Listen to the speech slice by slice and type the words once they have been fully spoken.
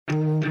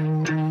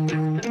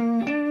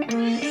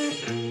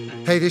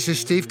Hey, this is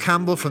Steve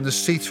Campbell from the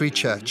C3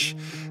 Church.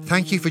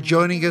 Thank you for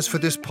joining us for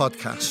this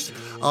podcast.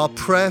 Our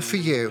prayer for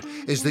you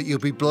is that you'll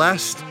be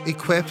blessed,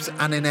 equipped,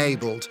 and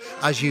enabled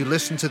as you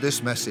listen to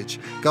this message.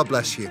 God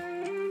bless you.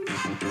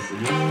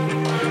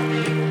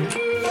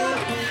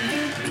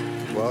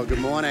 Well, good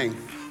morning.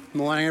 Good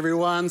morning,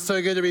 everyone.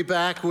 So good to be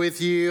back with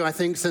you. I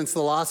think since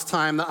the last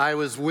time that I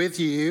was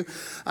with you,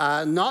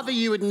 not that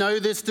you would know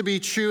this to be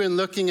true in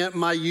looking at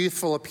my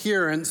youthful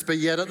appearance, but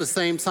yet at the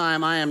same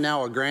time, I am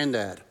now a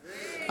granddad.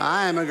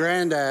 I am a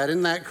granddad.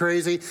 Isn't that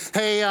crazy?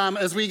 Hey,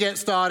 as we get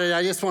started,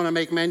 I just want to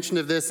make mention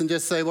of this and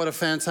just say what a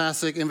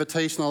fantastic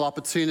invitational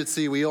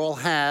opportunity we all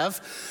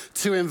have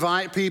to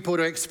invite people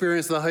to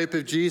experience the hope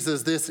of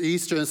Jesus this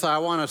Easter. And so I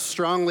want to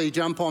strongly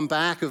jump on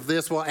back of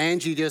this, what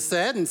Angie just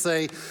said, and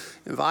say,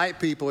 invite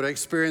people to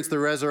experience the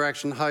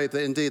resurrection hope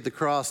that indeed the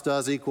cross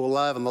does equal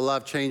love, and the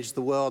love changes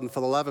the world, and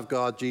for the love of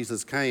God,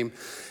 Jesus came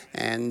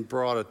and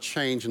brought a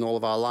change in all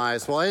of our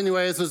lives. Well,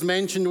 anyway, as was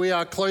mentioned, we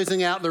are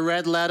closing out the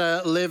Red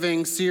Letter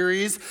Living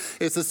series.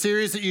 It's a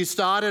series that you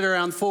started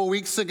around 4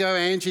 weeks ago.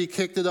 Angie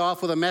kicked it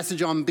off with a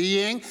message on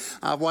being.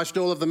 I've watched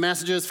all of the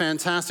messages,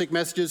 fantastic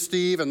messages,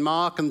 Steve and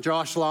Mark and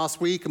Josh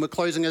last week, and we're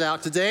closing it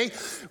out today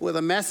with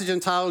a message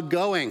entitled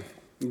Going.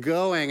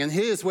 And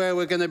here's where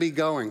we're going to be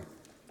going.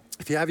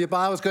 If you have your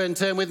Bibles, go ahead and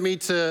turn with me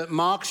to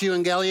Mark's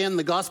Evangelion,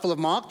 the Gospel of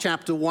Mark,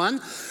 chapter 1.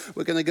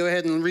 We're going to go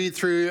ahead and read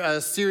through a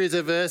series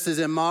of verses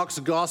in Mark's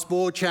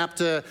Gospel,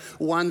 chapter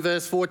 1,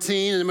 verse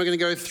 14. And we're going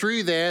to go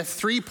through there,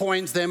 3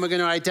 points. Then we're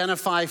going to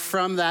identify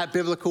from that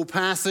biblical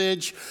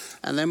passage.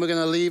 And then we're going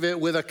to leave it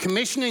with a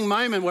commissioning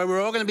moment where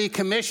we're all going to be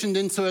commissioned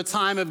into a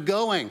time of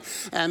going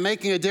and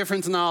making a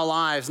difference in our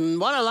lives. And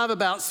what I love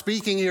about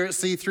speaking here at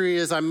C3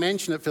 is I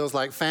mentioned it feels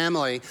like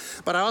family.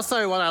 But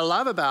also what I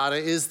love about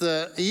it is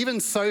that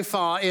even so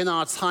far in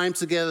our time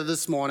together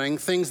this morning,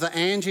 things that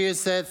Angie has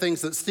said,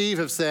 things that Steve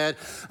have said,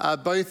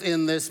 both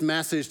in this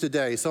message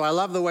today. So I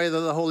love the way that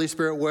the Holy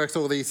Spirit works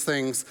all these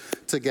things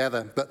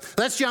together. But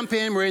let's jump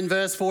in. We're in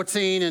verse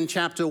 14 in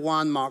chapter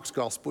 1, Mark's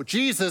Gospel.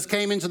 Jesus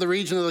came into the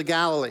region of the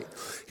Galilee.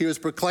 He was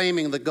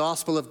proclaiming the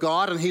gospel of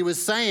God, and he was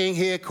saying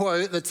here,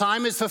 quote, "The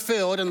time is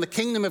fulfilled and the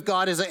kingdom of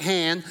God is at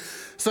hand."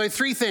 So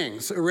 3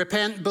 things: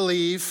 repent,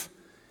 believe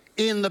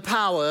in the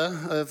power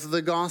of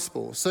the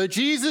gospel. So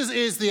Jesus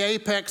is the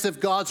apex of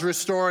God's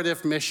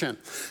restorative mission.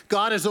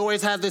 God has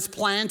always had this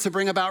plan to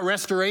bring about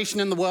restoration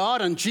in the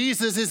world, and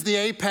Jesus is the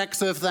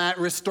apex of that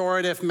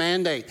restorative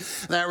mandate,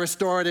 that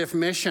restorative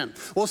mission.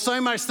 Well, so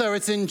much so,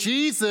 it's in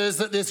Jesus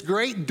that this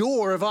great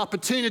door of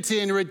opportunity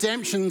and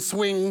redemption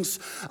swings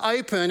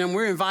open, and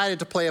we're invited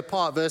to play a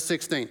part. Verse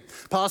 16,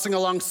 passing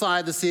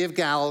alongside the Sea of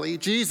Galilee,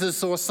 Jesus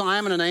saw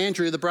Simon and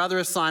Andrew, the brother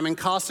of Simon,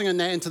 casting a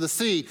net into the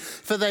sea,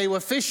 for they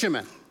were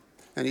fishermen.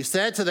 And he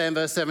said to them,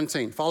 verse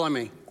 17, "Follow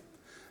me,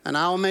 and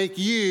I'll make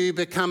you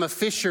become a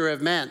fisher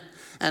of men."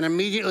 And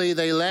immediately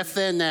they left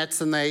their nets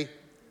and they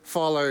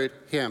followed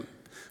him.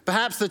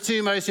 Perhaps the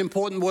 2 most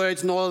important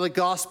words in all of the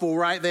gospel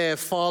right there,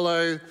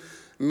 follow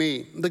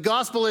me. The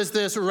gospel is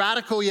this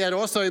radical yet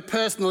also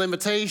personal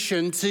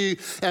invitation to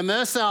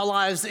immerse our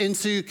lives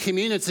into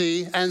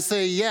community and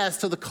say yes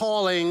to the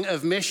calling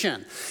of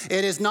mission.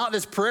 It is not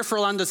this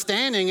peripheral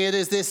understanding, it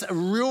is this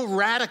real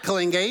radical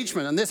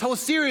engagement. And this whole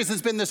series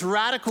has been this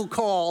radical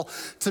call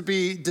to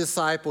be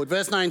discipled.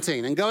 Verse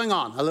 19, and going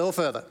on a little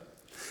further,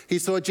 he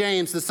saw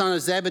James, the son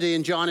of Zebedee,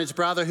 and John, his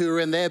brother, who were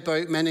in their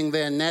boat mending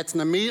their nets.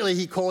 And immediately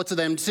he called to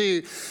them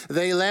too.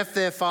 They left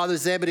their father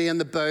Zebedee in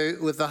the boat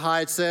with the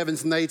hired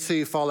servants, and they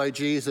too followed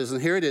Jesus. And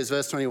here it is,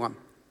 verse 21.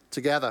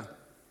 Together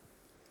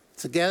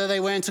they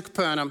went to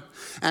Capernaum,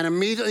 and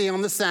immediately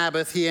on the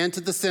Sabbath he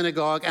entered the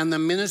synagogue, and the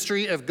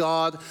ministry of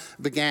God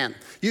began.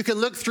 You can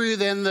look through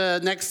then the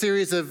next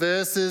series of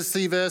verses,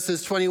 see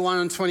verses 21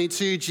 and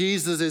 22.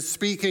 Jesus is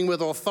speaking with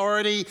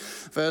authority.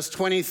 Verse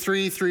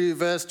 23 through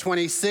verse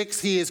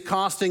 26, he is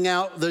casting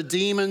out the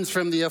demons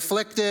from the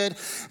afflicted.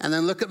 And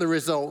then look at the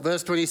result,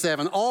 verse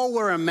 27. All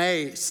were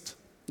amazed.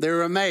 They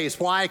were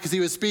amazed. Why? Because he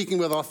was speaking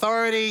with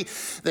authority.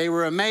 They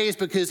were amazed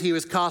because he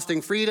was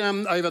casting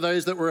freedom over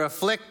those that were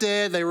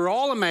afflicted. They were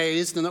all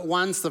amazed, and at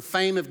once the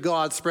fame of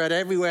God spread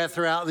everywhere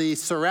throughout the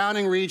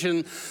surrounding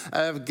region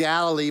of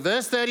Galilee.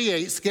 Verse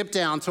 38, skip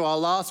down to our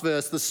last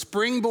verse, the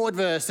springboard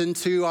verse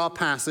into our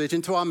passage,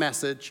 into our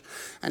message.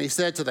 And he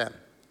said to them,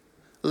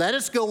 "Let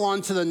us go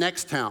on to the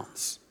next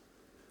towns."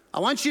 I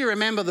want you to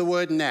remember the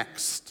word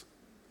next.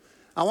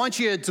 I want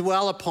you to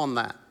dwell upon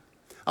that.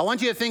 I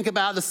want you to think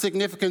about the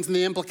significance and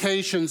the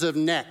implications of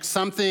next,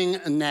 something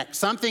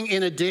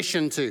in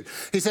addition to.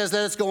 He says,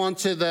 let us go on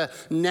to the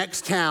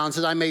next towns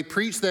that I may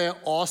preach there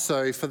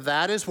also, for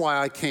that is why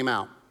I came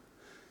out.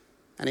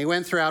 And he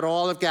went throughout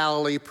all of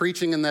Galilee,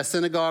 preaching in their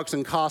synagogues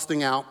and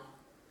casting out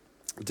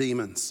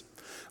demons.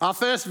 Our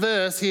first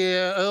verse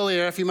here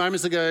earlier, a few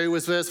moments ago,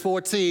 was verse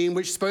 14,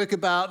 which spoke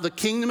about the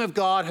kingdom of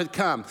God had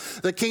come.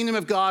 The kingdom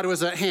of God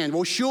was at hand.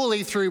 Well,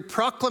 surely through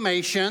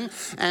proclamation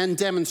and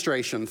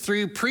demonstration,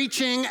 through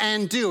preaching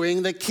and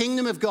doing, the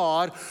kingdom of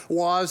God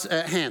was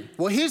at hand.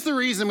 Well, here's the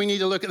reason we need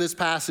to look at this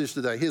passage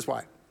today. Here's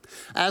why.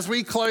 As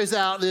we close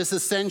out this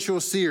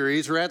essential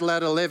series, Red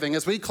Letter Living,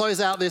 as we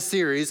close out this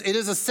series, it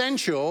is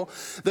essential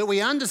that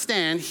we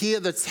understand here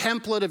the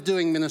template of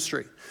doing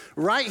ministry.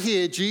 Right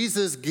here,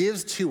 Jesus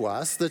gives to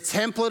us the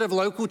template of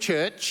local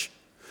church,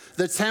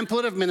 the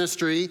template of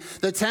ministry,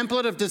 the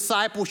template of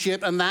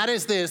discipleship, and that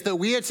is this, that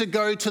we are to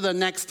go to the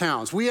next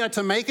towns. We are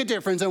to make a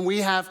difference, and we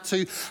have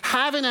to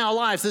have in our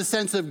lives this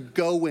sense of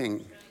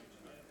going.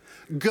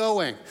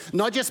 Going.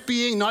 Not just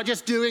being, not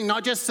just doing,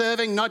 not just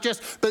serving,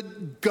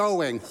 but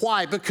going.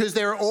 Why? Because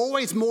there are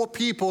always more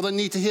people that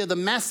need to hear the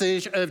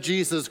message of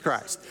Jesus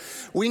Christ.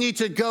 We need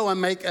to go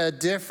and make a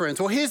difference.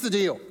 Well, here's the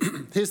deal.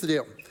 Here's the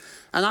deal.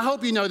 And I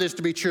hope you know this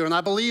to be true, and I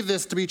believe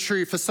this to be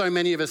true for so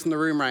many of us in the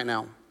room right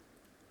now.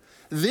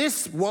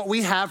 This, what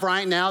we have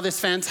right now, this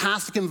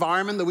fantastic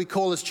environment that we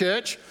call as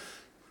church,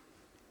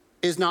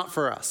 is not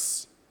for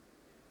us.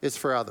 It's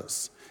for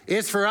others.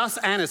 It's for us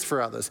and it's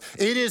for others.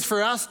 It is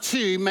for us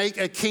to make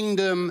a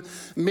kingdom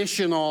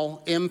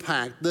missional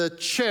impact. The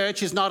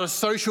church is not a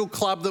social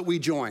club that we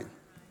join.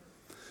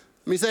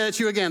 Let me say that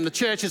to you again. The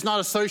church is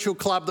not a social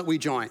club that we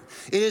join.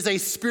 It is a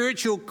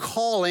spiritual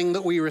calling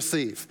that we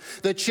receive.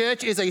 The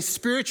church is a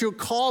spiritual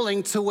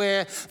calling to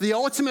where the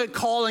ultimate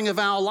calling of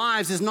our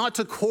lives is not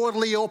to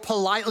cordially or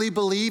politely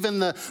believe in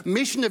the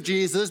mission of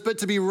Jesus, but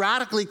to be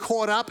radically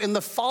caught up in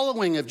the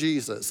following of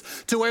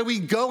Jesus, to where we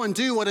go and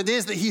do what it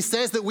is that he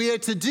says that we are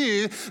to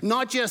do,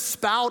 not just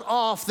spout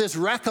off this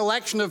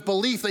recollection of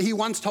belief that he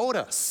once told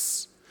us.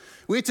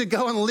 We're to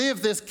go and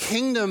live this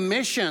kingdom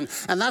mission.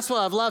 And that's what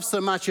I've loved so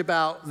much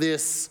about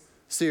this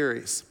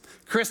series.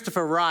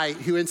 Christopher Wright,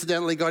 who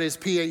incidentally got his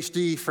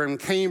PhD from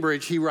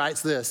Cambridge, he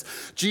writes this: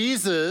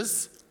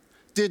 Jesus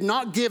did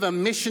not give a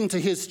mission to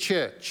his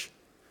church.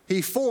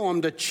 He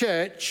formed a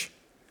church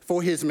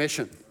for his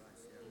mission.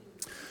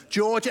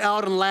 George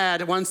Eldon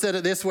Ladd once said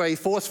it this way,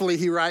 forcefully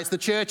he writes, the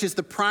church is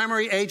the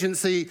primary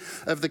agency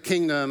of the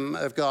kingdom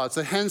of God.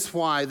 So hence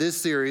why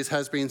this series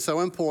has been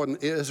so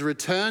important. It has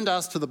returned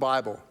us to the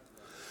Bible.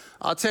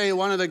 I'll tell you,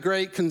 one of the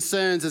great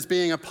concerns as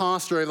being a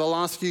pastor over the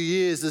last few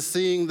years is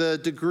seeing the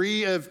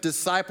degree of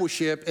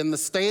discipleship in the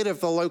state of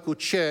the local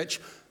church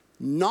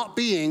not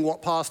being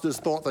what pastors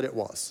thought that it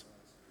was.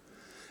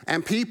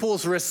 And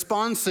people's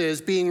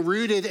responses being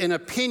rooted in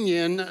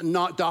opinion,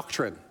 not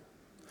doctrine.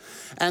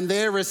 And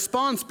their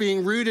response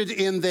being rooted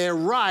in their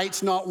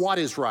right, not what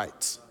is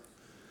right.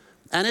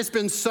 And it's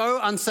been so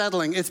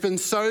unsettling. It's been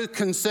so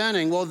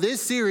concerning. Well, this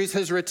series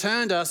has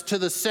returned us to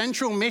the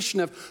central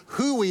mission of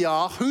who we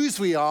are, whose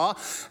we are,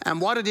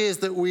 and what it is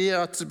that we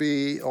are to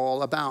be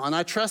all about. And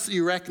I trust that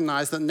you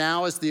recognize that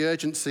now is the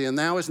urgency, and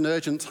now is an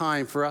urgent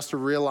time for us to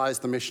realize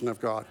the mission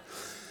of God.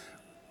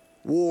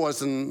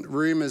 Wars and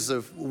rumors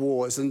of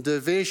wars and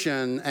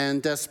division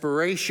and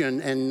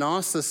desperation and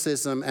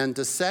narcissism and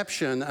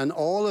deception and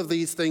all of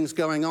these things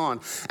going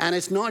on. And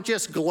it's not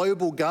just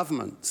global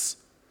governments.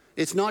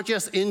 It's not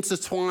just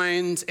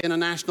intertwined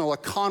international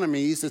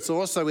economies, it's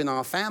also in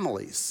our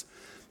families.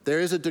 There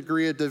is a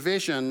degree of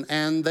division,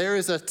 and there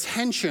is a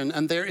tension,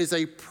 and there is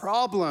a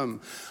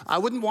problem. I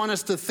wouldn't want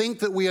us to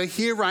think that we are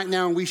here right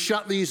now and we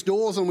shut these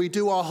doors and we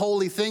do our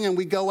holy thing and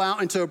we go out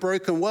into a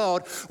broken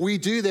world. We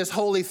do this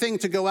holy thing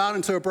to go out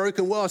into a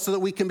broken world so that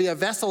we can be a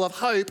vessel of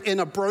hope in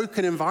a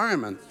broken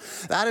environment.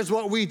 That is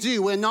what we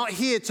do. We're not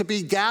here to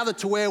be gathered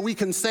to where we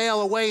can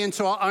sail away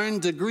into our own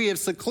degree of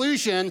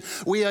seclusion.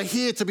 We are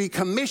here to be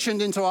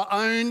commissioned into our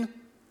own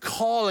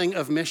calling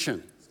of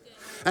mission.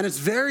 And it's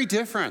very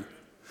different.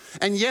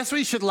 And yes,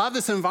 we should love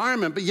this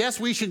environment, but yes,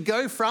 we should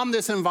go from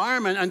this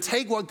environment and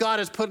take what God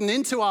has put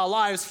into our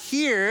lives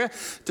here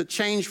to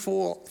change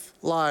forth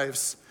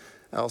lives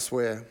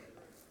elsewhere.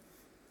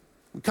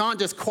 We can't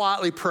just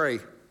quietly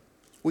pray.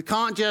 We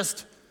can't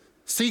just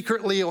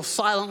secretly or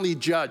silently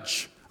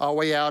judge our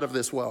way out of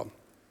this world.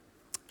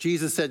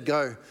 Jesus said,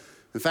 go.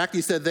 In fact,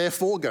 he said,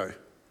 therefore go.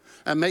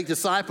 And make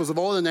disciples of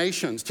all the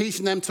nations,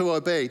 teaching them to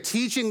obey,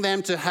 teaching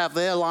them to have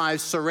their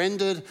lives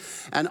surrendered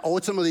and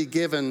ultimately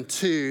given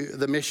to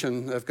the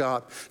mission of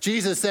God.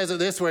 Jesus says it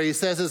this way. He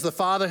says, as the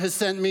Father has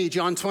sent me,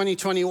 John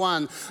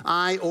 20:21,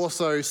 I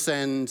also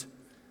send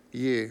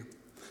you.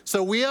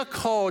 So we are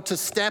called to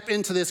step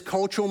into this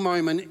cultural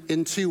moment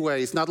in two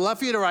ways. And I'd love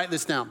for you to write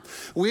this down.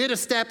 We are to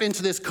step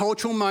into this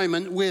cultural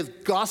moment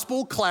with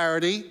gospel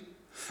clarity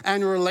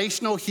and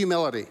relational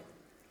humility.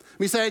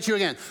 Let me say it to you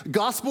again.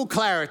 Gospel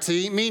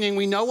clarity, meaning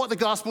we know what the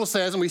gospel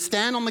says and we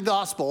stand on the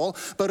gospel,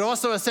 but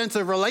also a sense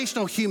of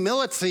relational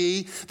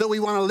humility that we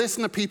want to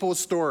listen to people's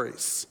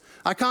stories.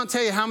 I can't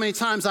tell you how many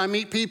times I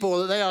meet people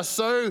that they are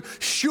so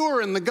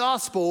sure in the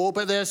gospel,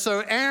 but they're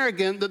so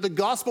arrogant that the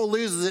gospel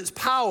loses its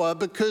power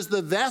because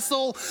the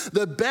vessel,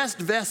 the best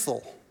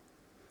vessel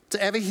to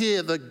ever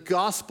hear the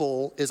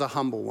gospel is a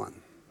humble one.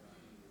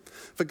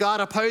 For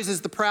God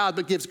opposes the proud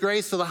but gives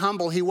grace to the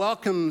humble. He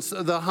welcomes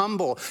the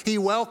humble. He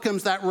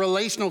welcomes that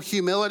relational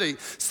humility.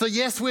 So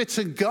yes, we're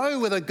to go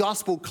with a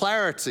gospel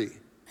clarity,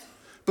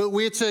 but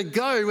we're to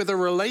go with a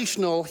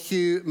relational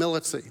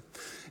humility.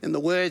 In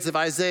the words of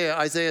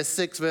Isaiah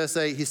 6 verse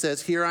 8, he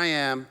says, here I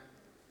am.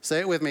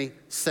 Say it with me.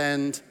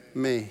 Send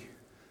me.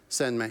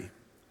 Send me.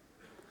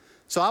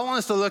 So I want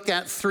us to look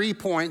at 3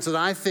 points that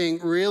I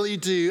think really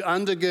do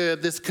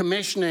undergird this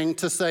commissioning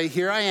to say,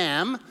 here I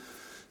am,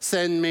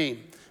 send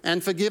me.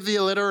 And forgive the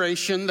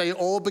alliteration, they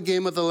all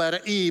begin with the letter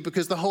E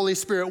because the Holy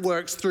Spirit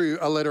works through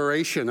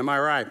alliteration. Am I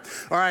right?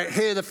 All right,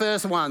 here the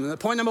first one.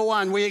 Point number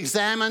 1, we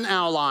examine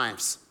our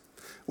lives.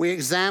 We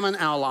examine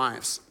our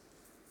lives.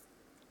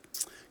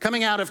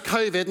 Coming out of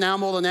COVID, now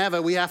more than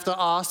ever, we have to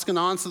ask and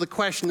answer the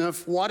question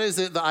of what is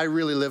it that I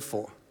really live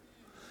for?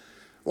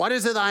 What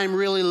is it that I'm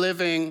really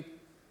living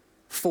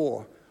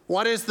for?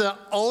 What is the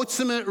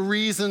ultimate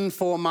reason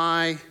for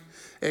my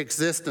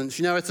existence?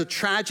 You know, it's a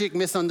tragic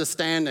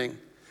misunderstanding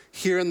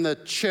here in the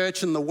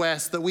church in the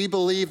West that we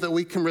believe that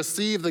we can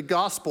receive the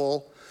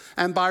gospel,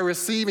 and by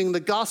receiving the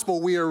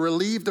gospel, we are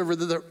relieved of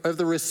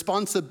the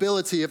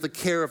responsibility of the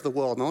care of the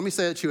world. Now, let me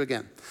say it to you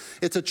again.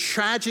 It's a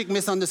tragic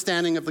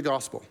misunderstanding of the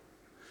gospel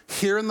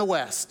here in the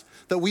West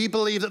that we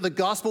believe that the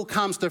gospel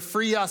comes to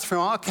free us from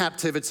our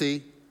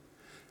captivity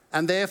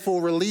and therefore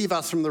relieve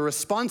us from the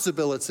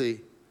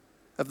responsibility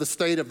of the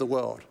state of the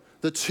world.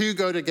 The two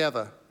go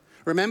together.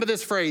 Remember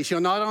this phrase, you're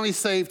not only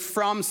saved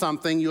from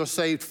something, you're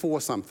saved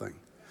for something.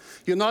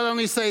 You're not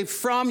only saved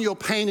from your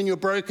pain and your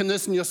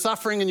brokenness and your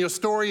suffering and your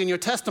story and your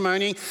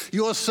testimony,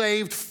 you're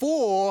saved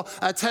for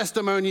a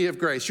testimony of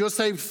grace. You're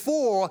saved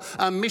for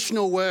a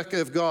missional work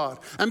of God.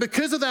 And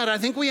because of that, I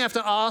think we have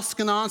to ask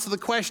and answer the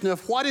question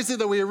of what is it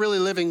that we are really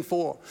living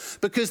for?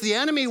 Because the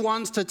enemy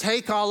wants to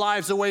take our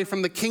lives away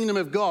from the kingdom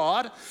of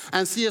God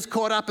and see us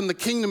caught up in the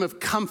kingdom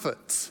of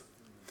comfort.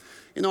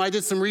 You know, I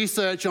did some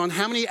research on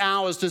how many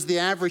hours does the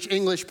average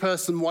English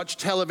person watch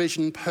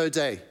television per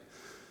day?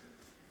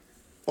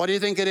 What do you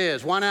think it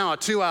is? 1 hour,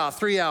 2 hour,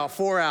 3 hour,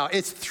 4 hour?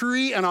 It's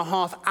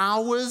 3.5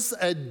 hours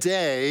a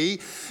day.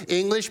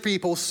 English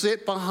people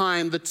sit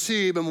behind the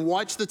tube and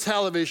watch the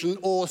television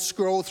or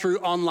scroll through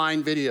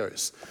online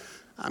videos.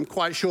 I'm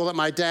quite sure that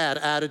my dad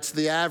added to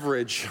the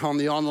average on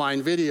the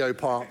online video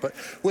part. But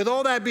with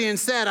all that being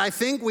said, I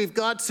think we've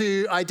got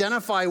to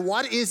identify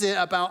what is it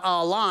about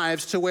our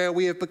lives to where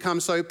we have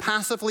become so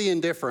passively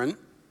indifferent,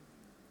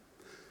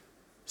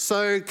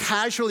 so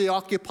casually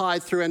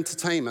occupied through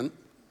entertainment,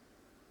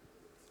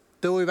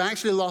 that we've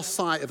actually lost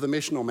sight of the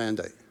missional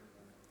mandate.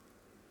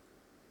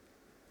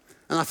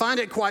 And I find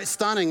it quite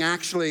stunning,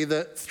 actually,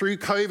 that through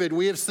COVID,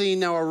 we have seen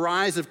now a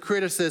rise of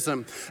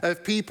criticism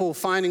of people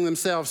finding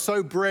themselves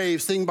so brave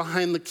sitting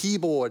behind the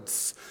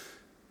keyboards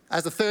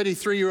as a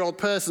 33-year-old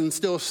person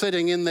still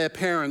sitting in their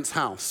parents'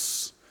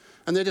 house.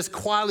 And they're just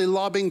quietly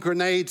lobbing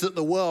grenades at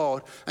the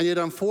world. And yet,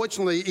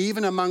 unfortunately,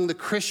 even among the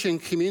Christian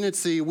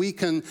community, we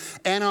can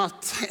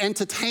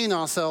entertain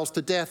ourselves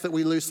to death that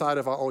we lose sight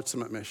of our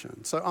ultimate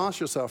mission. So ask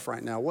yourself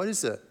right now, what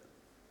is it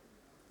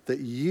that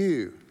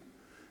you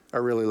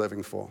are really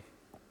living for?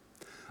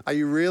 Are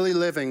you really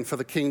living for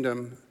the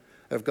kingdom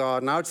of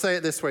God? And I would say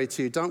it this way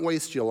to you, don't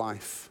waste your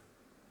life.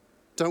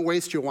 Don't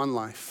waste your one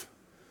life.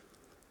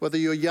 Whether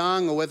you're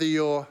young or whether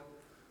you're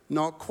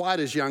not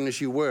quite as young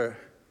as you were.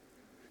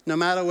 No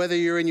matter whether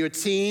you're in your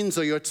teens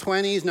or your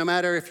 20s, no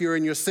matter if you're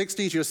in your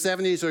 60s, your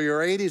 70s, or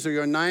your 80s, or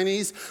your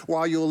 90s,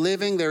 while you're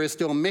living, there is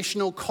still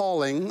missional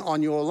calling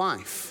on your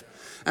life.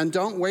 And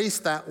don't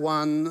waste that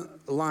one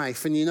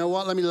life. And you know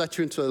what? Let me let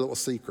you into a little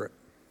secret.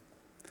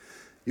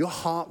 Your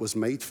heart was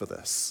made for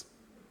this.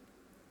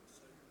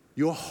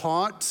 Your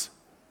heart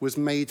was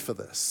made for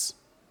this.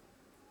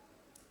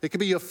 It could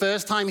be your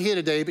first time here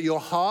today, but your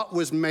heart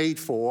was made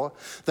for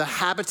the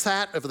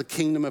habitat of the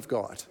kingdom of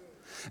God.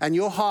 And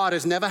your heart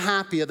is never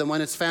happier than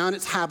when it's found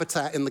its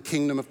habitat in the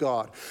kingdom of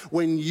God.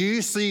 When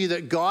you see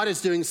that God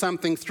is doing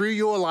something through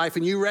your life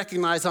and you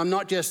recognize I'm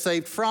not just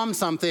saved from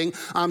something,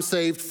 I'm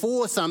saved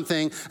for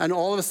something, and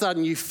all of a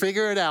sudden you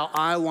figure it out,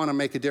 I want to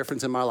make a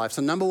difference in my life.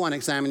 So number one,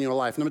 examine your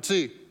life. Number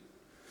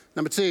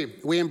two,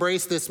 we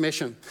embrace this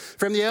mission.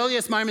 From the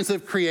earliest moments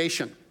of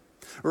creation,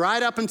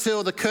 right up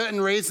until the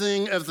curtain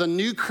raising of the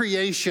new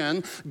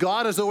creation,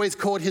 God has always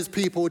called his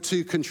people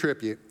to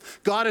contribute.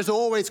 God has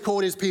always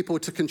called his people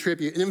to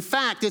contribute. And in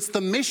fact, it's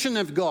the mission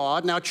of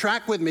God. Now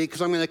track with me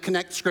because I'm going to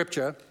connect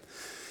scripture.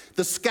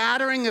 The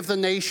scattering of the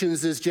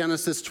nations is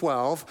Genesis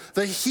 12.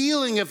 The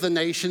healing of the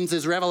nations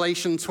is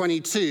Revelation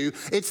 22.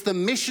 It's the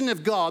mission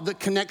of God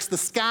that connects the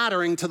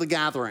scattering to the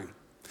gathering.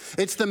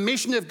 It's the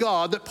mission of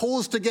God that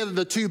pulls together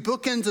the two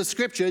bookends of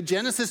Scripture,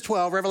 Genesis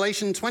 12,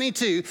 Revelation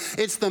 22.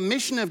 It's the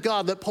mission of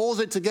God that pulls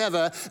it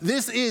together.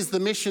 This is the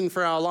mission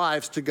for our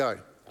lives to go.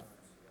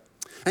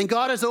 And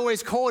God has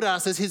always called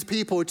us as his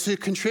people to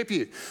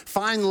contribute,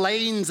 find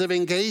lanes of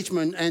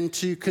engagement and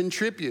to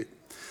contribute.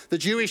 The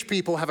Jewish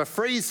people have a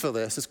phrase for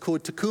this. It's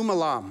called tikkun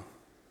olam.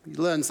 You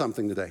learned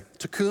something today.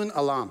 Tikkun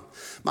olam.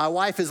 My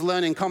wife is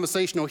learning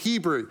conversational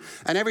Hebrew,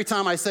 and every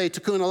time I say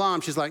tikkun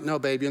olam, she's like, no,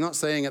 babe, you're not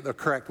saying it the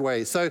correct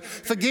way. So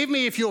forgive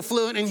me if you're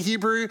fluent in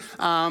Hebrew,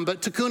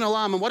 but tikkun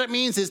olam, and what it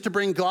means is to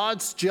bring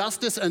God's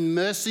justice and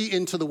mercy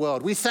into the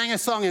world. We sang a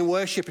song in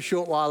worship a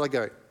short while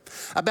ago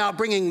about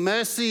bringing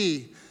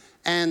mercy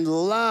and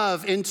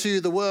love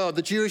into the world.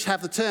 The Jewish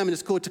have the term, and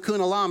it's called tikkun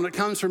olam, and it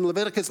comes from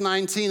Leviticus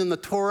 19 in the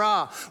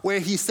Torah, where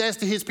he says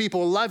to his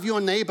people, love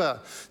your neighbor,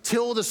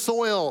 till the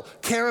soil,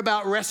 care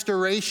about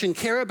restoration,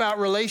 care about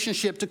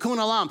relationship, tikkun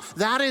olam.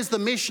 That is the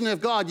mission of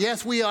God.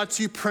 Yes, we are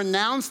to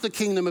pronounce the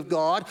kingdom of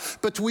God,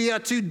 but we are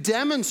to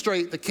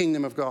demonstrate the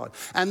kingdom of God.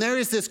 And there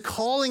is this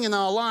calling in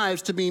our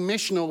lives to be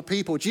missional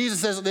people.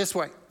 Jesus says it this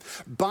way,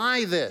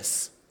 by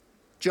this,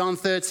 John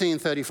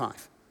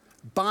 13:35,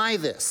 by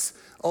this,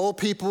 all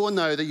people will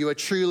know that you are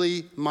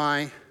truly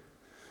my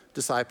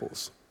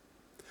disciples.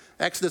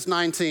 Exodus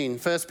 19,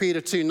 1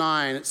 Peter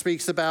 2:9, it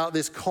speaks about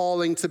this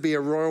calling to be a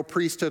royal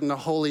priesthood and a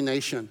holy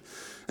nation.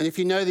 And if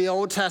you know the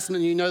Old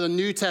Testament, you know the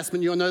New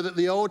Testament, you'll know that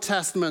the Old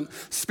Testament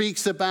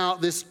speaks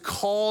about this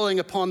calling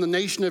upon the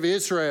nation of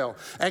Israel.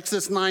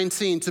 Exodus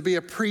 19, to be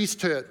a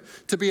priesthood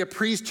to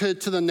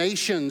the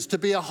nations, to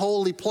be a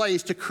holy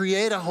place, to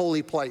create a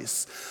holy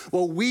place.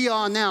 Well, we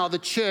are now the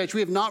church.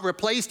 We have not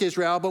replaced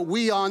Israel, but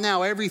we are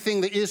now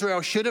everything that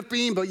Israel should have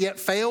been, but yet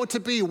failed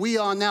to be. We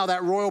are now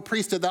that royal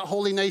priesthood, that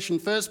holy nation.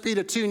 1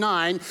 Peter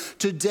 2:9,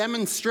 to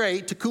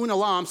demonstrate, tikkun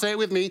olam, say it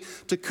with me,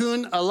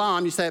 tikkun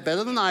olam, you say it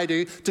better than I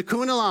do,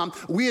 tikkun olam,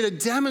 we are to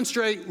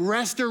demonstrate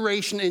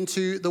restoration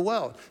into the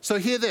world. So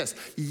hear this,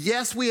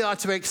 yes, we are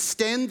to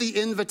extend the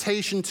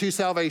invitation to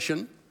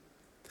salvation,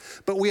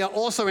 but we are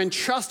also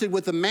entrusted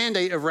with the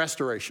mandate of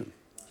restoration.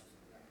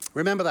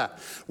 Remember that.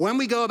 When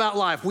we go about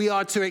life, we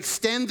are to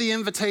extend the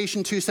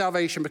invitation to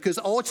salvation because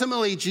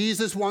ultimately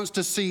Jesus wants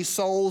to see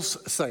souls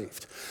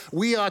saved.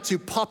 We are to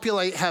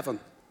populate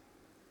heaven.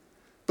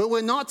 But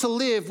we're not to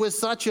live with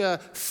such a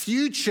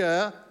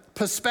future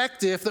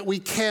perspective that we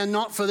care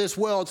not for this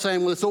world,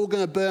 saying, well, it's all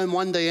going to burn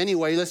one day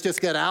anyway, let's just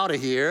get out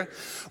of here.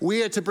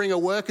 We are to bring a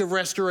work of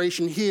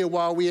restoration here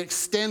while we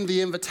extend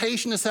the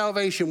invitation to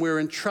salvation. We're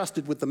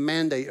entrusted with the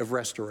mandate of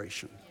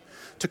restoration.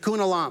 Tikkun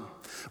olam.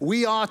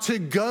 We are to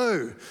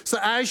go. So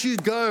as you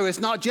go,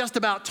 it's not just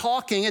about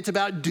talking, it's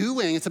about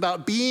doing. It's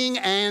about being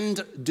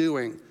and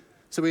doing.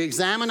 So we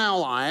examine our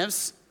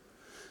lives.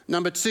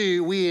 Number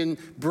two, we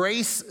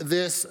embrace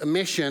this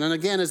mission. And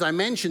again, as I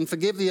mentioned,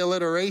 forgive the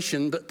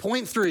alliteration, but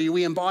point three,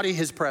 we embody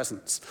his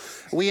presence.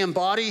 We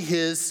embody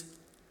his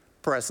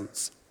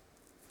presence.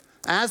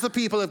 As the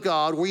people of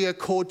God, we are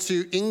called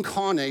to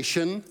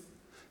incarnation,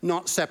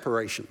 not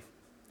separation.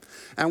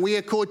 And we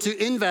are called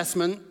to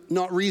investment,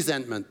 not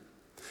resentment.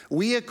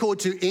 We are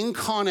called to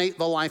incarnate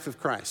the life of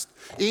Christ.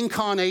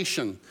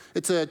 Incarnation.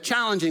 It's a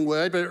challenging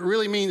word, but it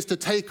really means to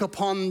take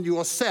upon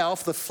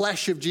yourself the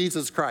flesh of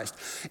Jesus Christ.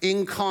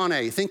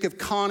 Incarnate. Think of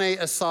carne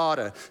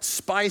asada,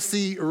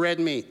 spicy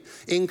red meat.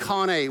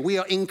 Incarnate. We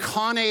are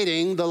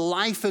incarnating the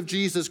life of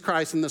Jesus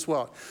Christ in this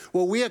world.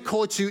 Well, we are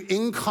called to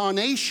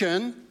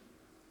incarnation,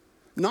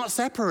 not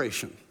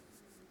separation.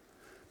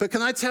 But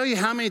can I tell you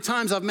how many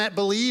times I've met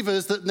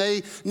believers that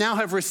they now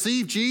have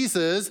received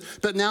Jesus,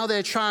 but now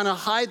they're trying to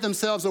hide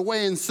themselves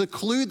away and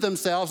seclude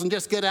themselves and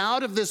just get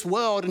out of this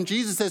world. And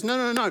Jesus says,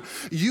 no.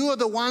 You are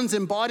the ones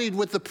embodied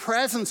with the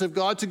presence of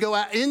God to go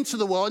out into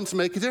the world and to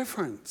make a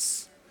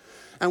difference.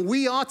 And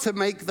we are to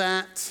make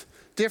that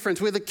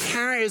difference. We're the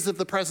carriers of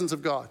the presence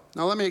of God.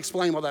 Now let me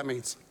explain what that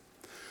means.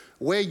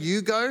 Where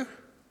you go,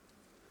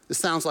 this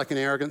sounds like an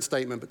arrogant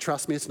statement, but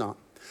trust me, it's not.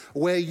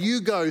 Where you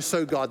go,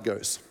 so God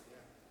goes.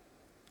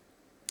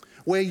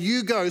 Where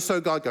you go, so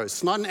God goes.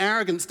 It's not an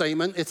arrogant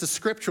statement, it's a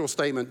scriptural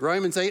statement.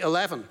 Romans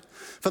 8:11.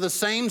 For the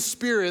same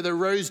Spirit that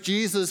rose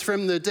Jesus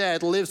from the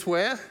dead lives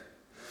where?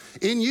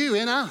 In you,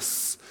 in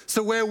us.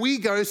 So where we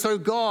go, so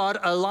God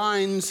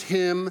aligns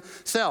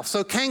himself.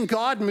 So can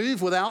God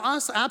move without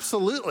us?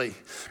 Absolutely.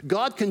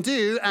 God can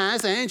do,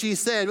 as Angie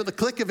said, with the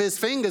click of his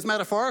fingers,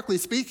 metaphorically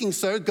speaking,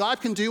 so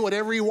God can do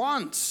whatever he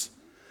wants.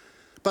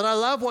 But I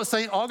love what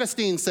St.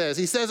 Augustine says.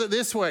 He says it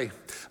this way.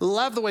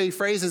 Love the way he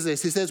phrases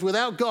this. He says,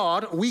 without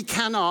God, we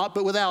cannot,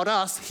 but without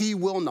us, he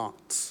will not.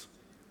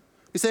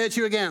 Let me say it to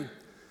you again.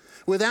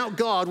 Without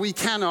God, we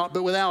cannot,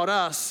 but without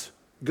us,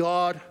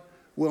 God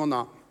will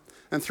not.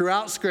 And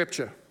throughout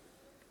Scripture,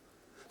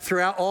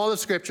 throughout all of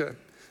Scripture,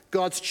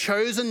 God's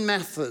chosen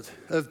method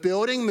of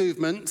building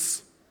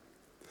movements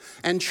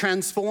and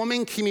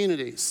transforming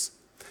communities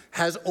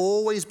has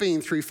always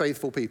been through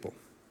faithful people.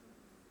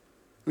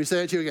 Let me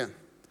say it to you again.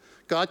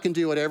 God can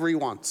do whatever he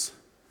wants.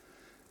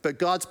 But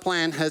God's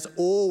plan has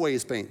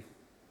always been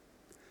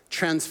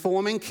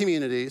transforming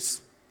communities,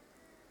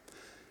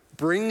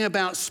 bringing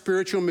about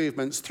spiritual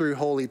movements through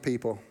holy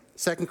people.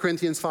 2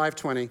 Corinthians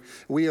 5:20,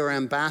 we are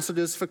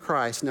ambassadors for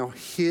Christ. Now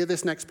hear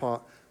this next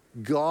part.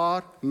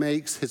 God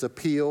makes his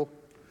appeal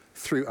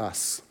through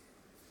us.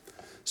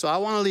 So I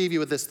want to leave you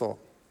with this thought.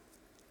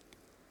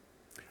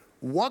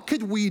 What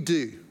could we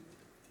do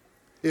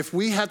if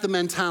we had the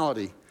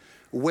mentality,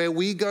 where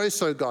we go,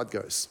 so God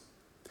goes?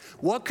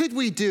 What could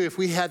we do if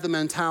we had the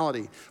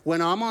mentality,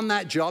 when I'm on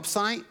that job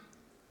site,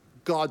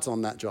 God's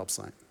on that job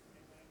site?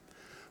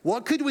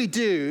 What could we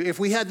do if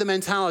we had the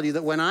mentality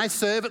that when I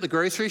serve at the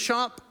grocery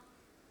shop,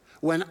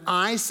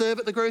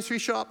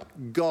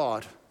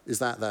 God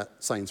is at that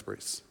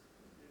Sainsbury's?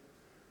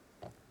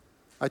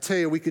 I tell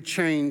you, we could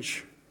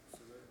change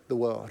the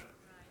world.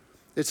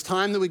 It's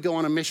time that we go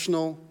on a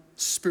missional,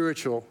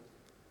 spiritual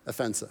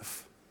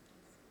offensive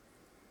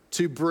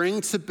to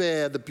bring to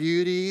bear the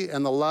beauty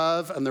and the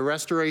love and the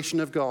restoration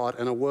of God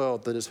in a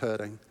world that is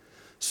hurting.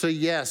 So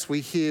yes,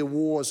 we hear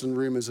wars and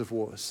rumors of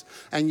wars.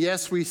 And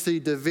yes, we see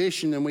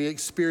division and we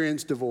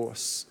experience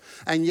divorce.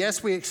 And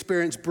yes, we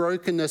experience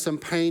brokenness and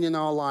pain in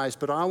our lives.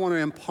 But I want to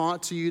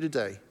impart to you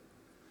today,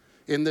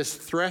 in this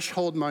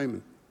threshold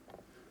moment,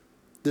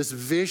 this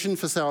vision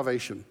for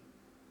salvation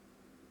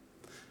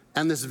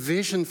and this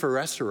vision for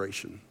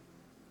restoration,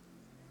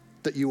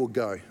 that you will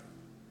go.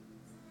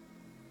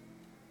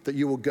 That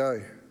you will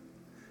go.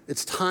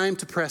 It's time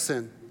to press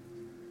in.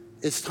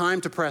 It's time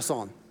to press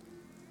on.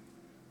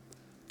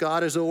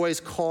 God has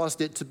always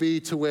caused it to be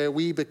to where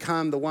we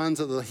become the ones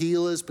that the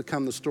healers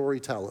become the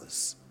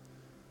storytellers.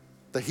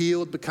 The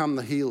healed become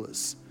the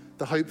healers.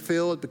 The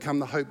hope-filled become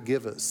the hope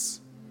givers.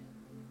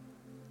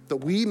 That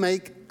we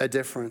make a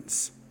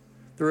difference.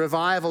 The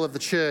revival of the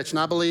church, and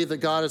I believe that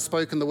God has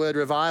spoken the word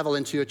revival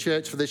into your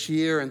church for this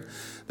year, and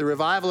the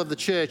revival of the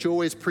church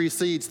always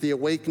precedes the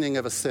awakening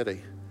of a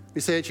city. Let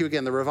me say it to you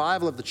again, the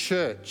revival of the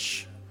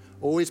church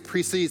always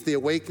precedes the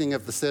awakening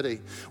of the city.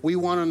 We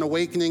want an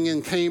awakening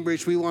in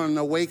Cambridge, we want an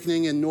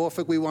awakening in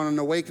Norfolk, we want an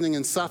awakening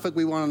in Suffolk,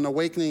 we want an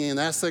awakening in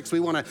Essex, we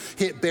want to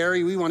hit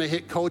Bury, we want to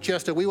hit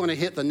Colchester, we want to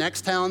hit the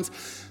next towns.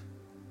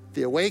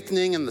 The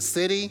awakening in the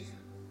city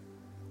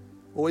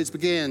always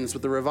begins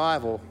with the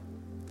revival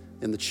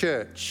in the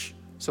church.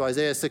 So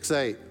Isaiah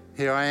 6:8,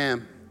 here I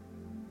am,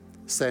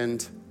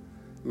 send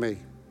me.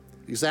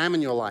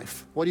 Examine your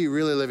life. What are you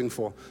really living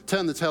for?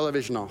 Turn the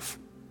television off.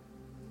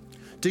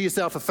 Do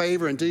yourself a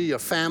favor and do your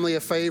family a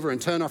favor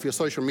and turn off your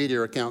social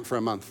media account for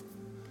a month.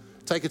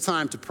 Take a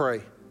time to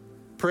pray.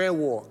 Prayer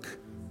walk.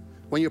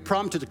 When you're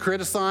prompted to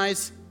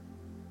criticize,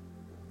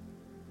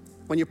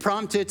 when you're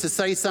prompted to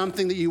say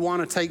something that you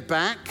want to take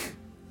back,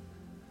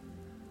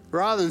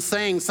 rather than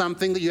saying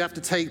something that you have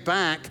to take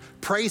back,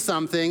 pray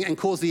something and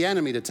cause the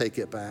enemy to take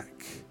it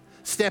back.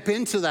 Step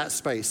into that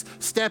space.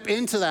 Step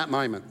into that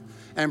moment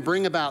and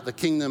bring about the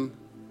kingdom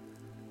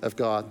of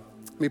God.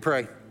 Let me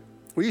pray.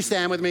 Will you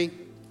stand with me?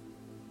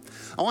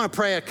 I want to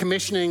pray a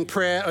commissioning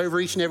prayer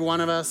over each and every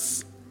one of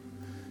us.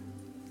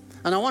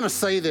 And I want to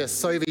say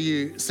this over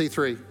you,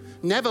 C3.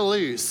 Never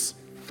lose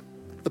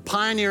the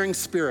pioneering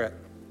spirit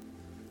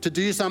to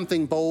do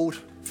something bold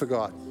for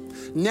God.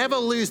 Never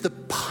lose the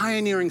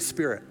pioneering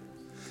spirit.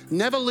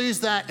 Never lose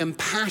that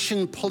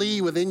impassioned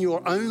plea within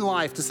your own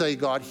life to say,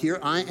 God, here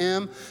I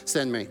am,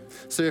 send me.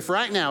 So if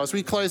right now, as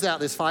we close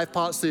out this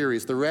 5-part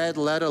series, the Red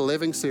Letter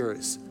Living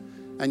series,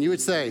 and you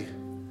would say,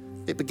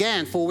 it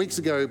began 4 weeks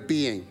ago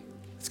being,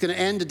 it's going to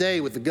end today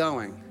with the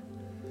going.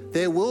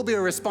 There will be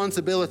a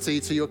responsibility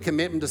to your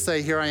commitment to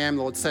say, here I am,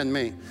 Lord, send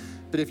me.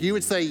 But if you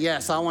would say,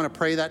 yes, I want to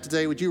pray that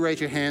today, would you raise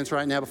your hands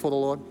right now before the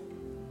Lord?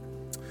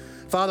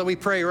 Father, we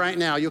pray right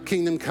now, your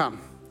kingdom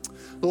come.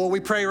 Lord,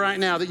 we pray right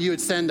now that you would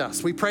send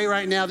us. We pray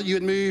right now that you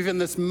would move in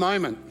this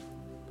moment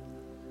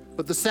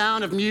with the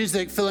sound of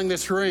music filling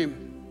this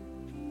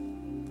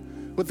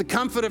room, with the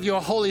comfort of your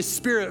Holy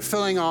Spirit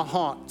filling our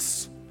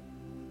hearts.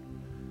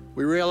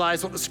 We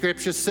realize what the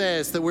scripture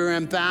says, that we're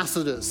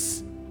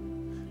ambassadors.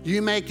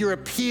 You make your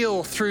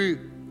appeal through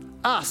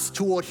us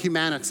toward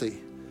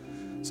humanity.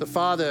 So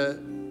Father,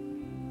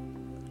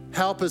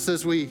 help us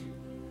as we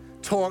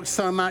talk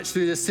so much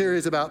through this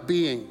series about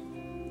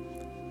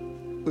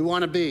being. We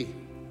want to be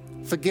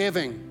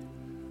forgiving.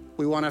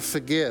 We want to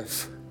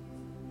forgive.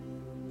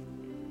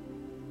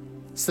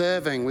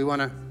 Serving. We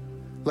want to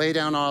lay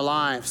down our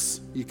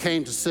lives. You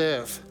came to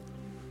serve.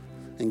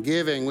 And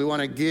giving. We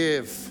want to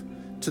give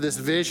to this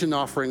vision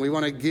offering. We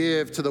want to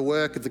give to the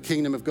work of the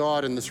kingdom of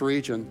God in this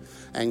region.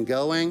 And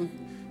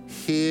going,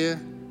 here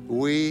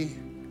we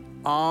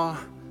are.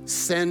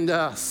 Send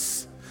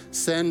us.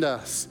 Send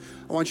us.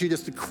 I want you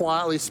just to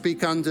quietly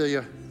speak under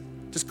you.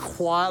 Just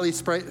quietly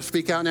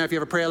speak out now. If you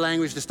have a prayer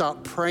language, to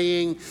start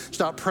praying.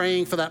 Start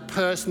praying for that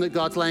person that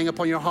God's laying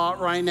upon your heart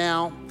right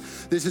now.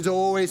 This has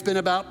always been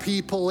about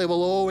people. It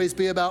will always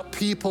be about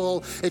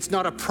people. It's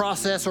not a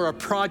process or a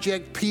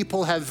project.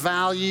 People have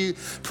value.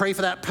 Pray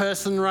for that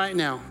person right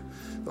now.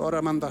 Oh,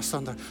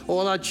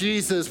 Lord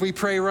Jesus, we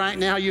pray right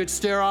now you'd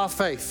stir our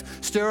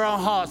faith, stir our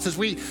hearts as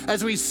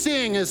we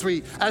sing, as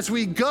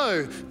we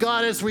go,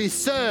 God, as we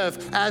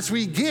serve, as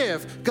we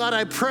give. God,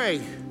 I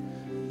pray,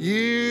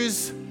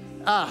 use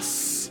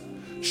us.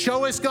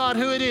 Show us, God,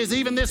 who it is,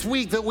 even this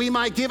week, that we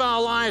might give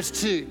our lives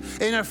to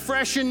in a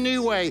fresh and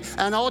new way.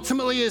 And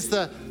ultimately, as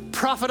the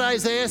prophet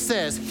Isaiah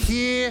says,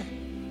 here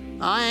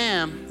I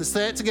am. Let's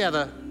say it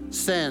together.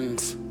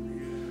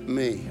 Send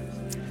me.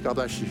 God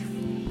bless you.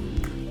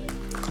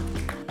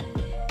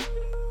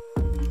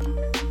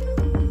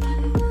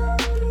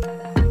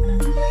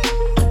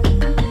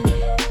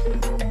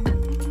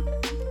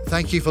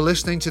 Thank you for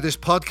listening to this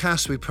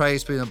podcast. We pray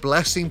it's been a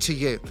blessing to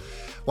you.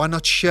 Why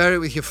not share it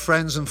with your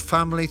friends and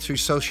family through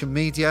social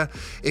media?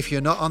 If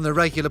you're not on the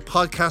regular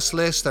podcast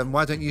list, then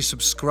why don't you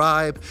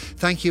subscribe?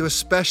 Thank you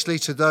especially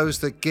to those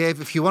that give.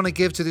 If you want to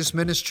give to this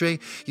ministry,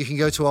 you can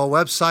go to our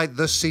website,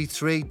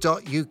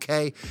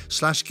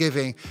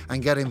 thec3.uk/giving,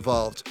 and get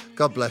involved.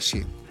 God bless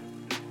you.